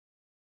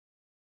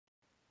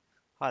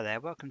Hi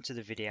there, welcome to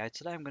the video.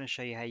 Today I'm going to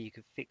show you how you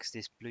can fix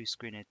this blue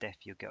screen of death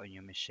you'll get on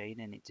your machine,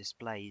 and it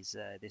displays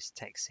this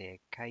text here,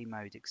 K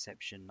mode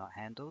exception not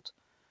handled.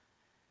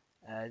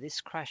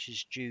 This crash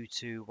is due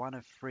to one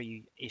of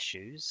three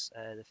issues.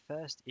 The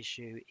first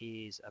issue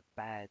is a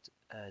bad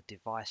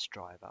device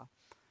driver.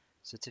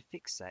 So to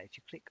fix that, if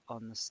you click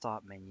on the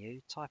start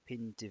menu, type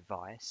in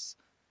device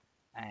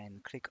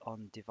and click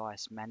on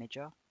device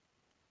manager.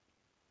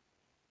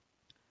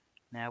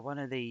 Now one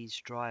of these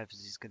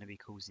drivers is going to be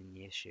causing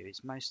the issue.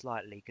 It's most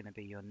likely going to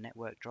be your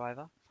network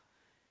driver.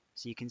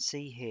 So you can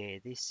see here,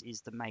 this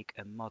is the make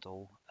and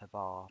model of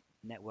our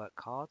network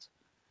card.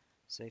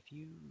 So if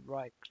you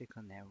right click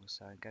on there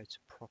also and go to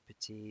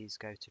properties,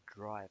 go to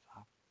driver.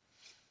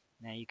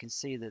 Now you can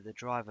see that the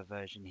driver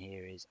version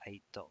here is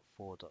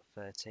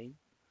 8.4.13.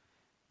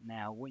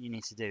 Now what you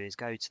need to do is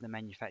go to the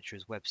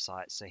manufacturer's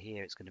website. So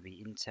here it's going to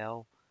be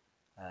Intel.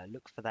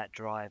 Look for that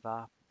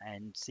driver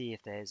and see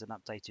if there's an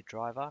updated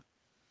driver.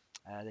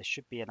 There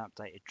should be an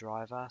updated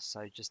driver,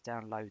 so just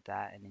download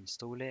that and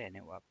install it, and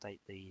it will update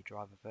the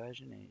driver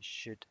version and it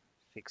should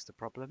fix the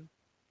problem.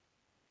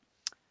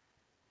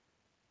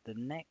 The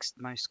next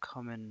most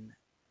common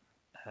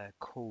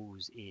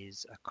cause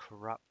is a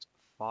corrupt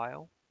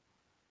file.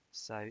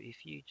 So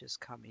if you just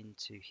come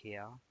into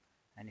here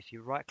and if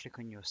you right click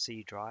on your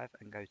C drive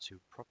and go to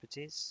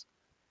properties,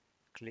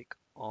 click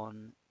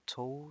on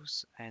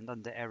tools, and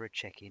under error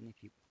checking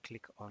if you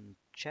click on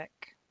check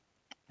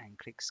and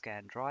click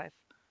scan drive,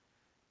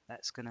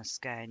 that's going to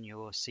scan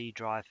your C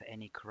drive for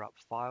any corrupt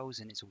files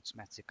and it's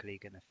automatically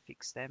going to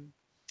fix them.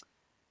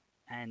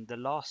 And the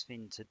last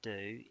thing to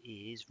do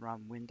is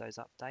run Windows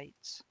Update.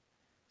 So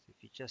if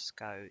you just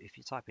go, if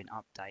you type in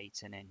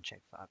update and then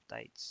check for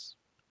updates,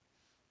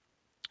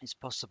 it's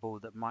possible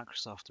that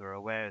Microsoft are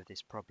aware of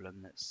this problem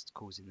that's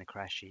causing the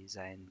crashes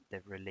and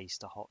they've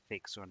released a hot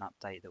fix or an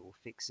update that will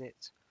fix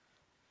it.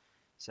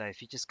 So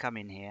if you just come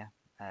in here,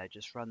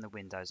 just run the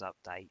Windows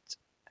Update,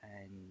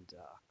 and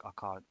I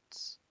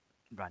can't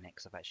run it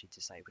because I've actually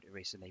disabled it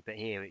recently, but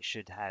here it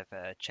should have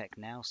a check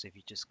now. So if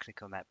you just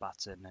click on that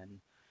button and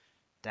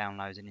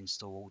download and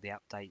install all the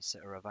updates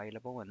that are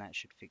available, and that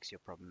should fix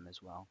your problem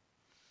as well.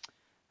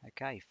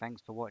 Okay,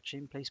 thanks for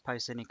watching. Please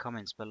post any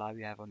comments below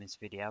you have on this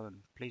video, and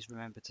please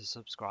remember to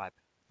subscribe.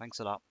 Thanks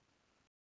a lot.